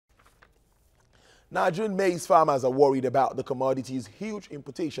Nigerian maize farmers are worried about the commodity's huge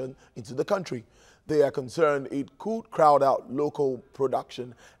importation into the country. They are concerned it could crowd out local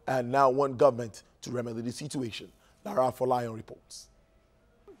production and now want government to remedy the situation. Lara Folayan reports.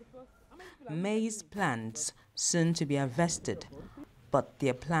 Maize plants soon to be harvested, but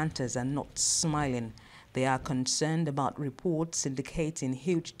their planters are not smiling. They are concerned about reports indicating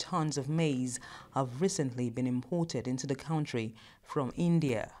huge tons of maize have recently been imported into the country from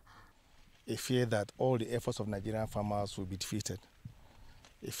India. A fear that all the efforts of Nigerian farmers will be defeated.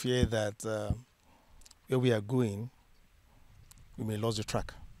 A fear that where we are going, we may lose the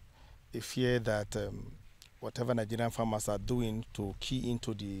track. A fear that whatever Nigerian farmers are doing to key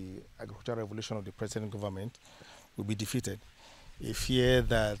into the agricultural revolution of the present government will be defeated. A fear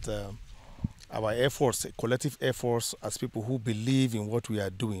that our efforts, collective efforts as people who believe in what we are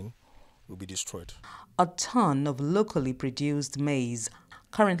doing, will be destroyed. A ton of locally produced maize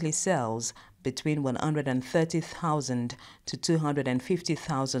currently sells between 130,000 to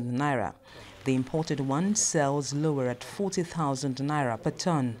 250,000 naira. The imported one sells lower at 40,000 naira per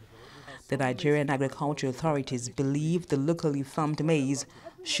ton. The Nigerian agricultural authorities believe the locally farmed maize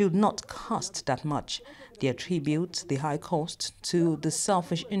should not cost that much. They attribute the high cost to the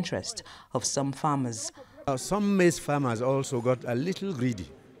selfish interest of some farmers. Some maize farmers also got a little greedy.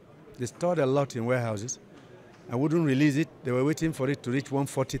 They stored a lot in warehouses and wouldn't release it. They were waiting for it to reach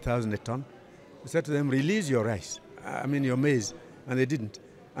 140,000 a ton. We said to them, release your your maize, and they didn't.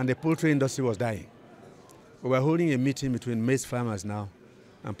 And the poultry industry was dying. We were holding a meeting between maize farmers now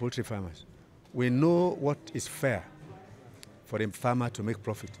and poultry farmers. We know what is fair for a farmer to make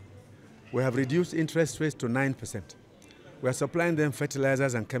profit. We have reduced interest rates to 9%. We are supplying them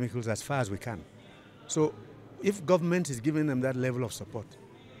fertilizers and chemicals as far as we can. So if government is giving them that level of support,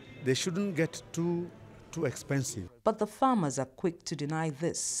 they shouldn't get too expensive. But the farmers are quick to deny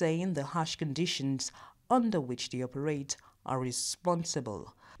this, saying the harsh conditions under which they operate are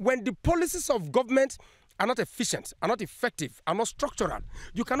responsible. When the policies of government are not efficient, are not effective, are not structural,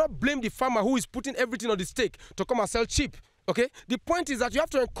 you cannot blame the farmer who is putting everything on the stake to come and sell cheap. Okay? The point is that you have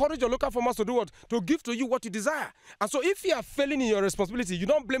to encourage your local farmers to do what? To give to you what you desire. And so if you are failing in your responsibility, you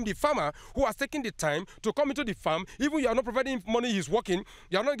don't blame the farmer who has taken the time to come into the farm. Even you are not providing him money, he's working.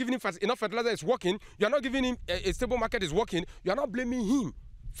 You are not giving him enough fertilizer, he's working. You are not giving him a stable market, he's working. You are not blaming him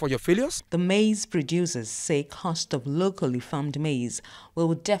for your failures. The maize producers say cost of locally farmed maize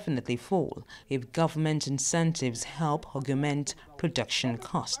will definitely fall if government incentives help augment production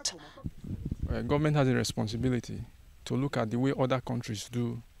cost. Government has a responsibility to look at the way other countries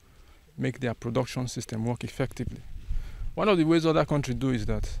do make their production system work effectively. One of the ways other countries do is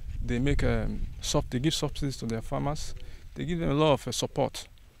that they give subsidies to their farmers. They give them a lot of support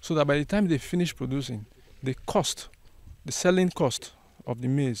so that by the time they finish producing, the selling cost of the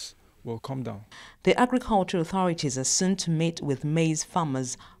maize will come down. The agricultural authorities are soon to meet with maize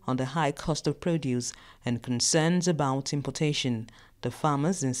farmers on the high cost of produce and concerns about importation. The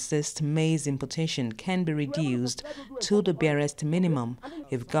farmers insist maize importation can be reduced to the barest minimum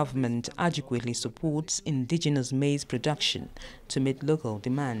if government adequately supports indigenous maize production to meet local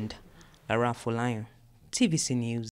demand. Lara Folayan, TVC News.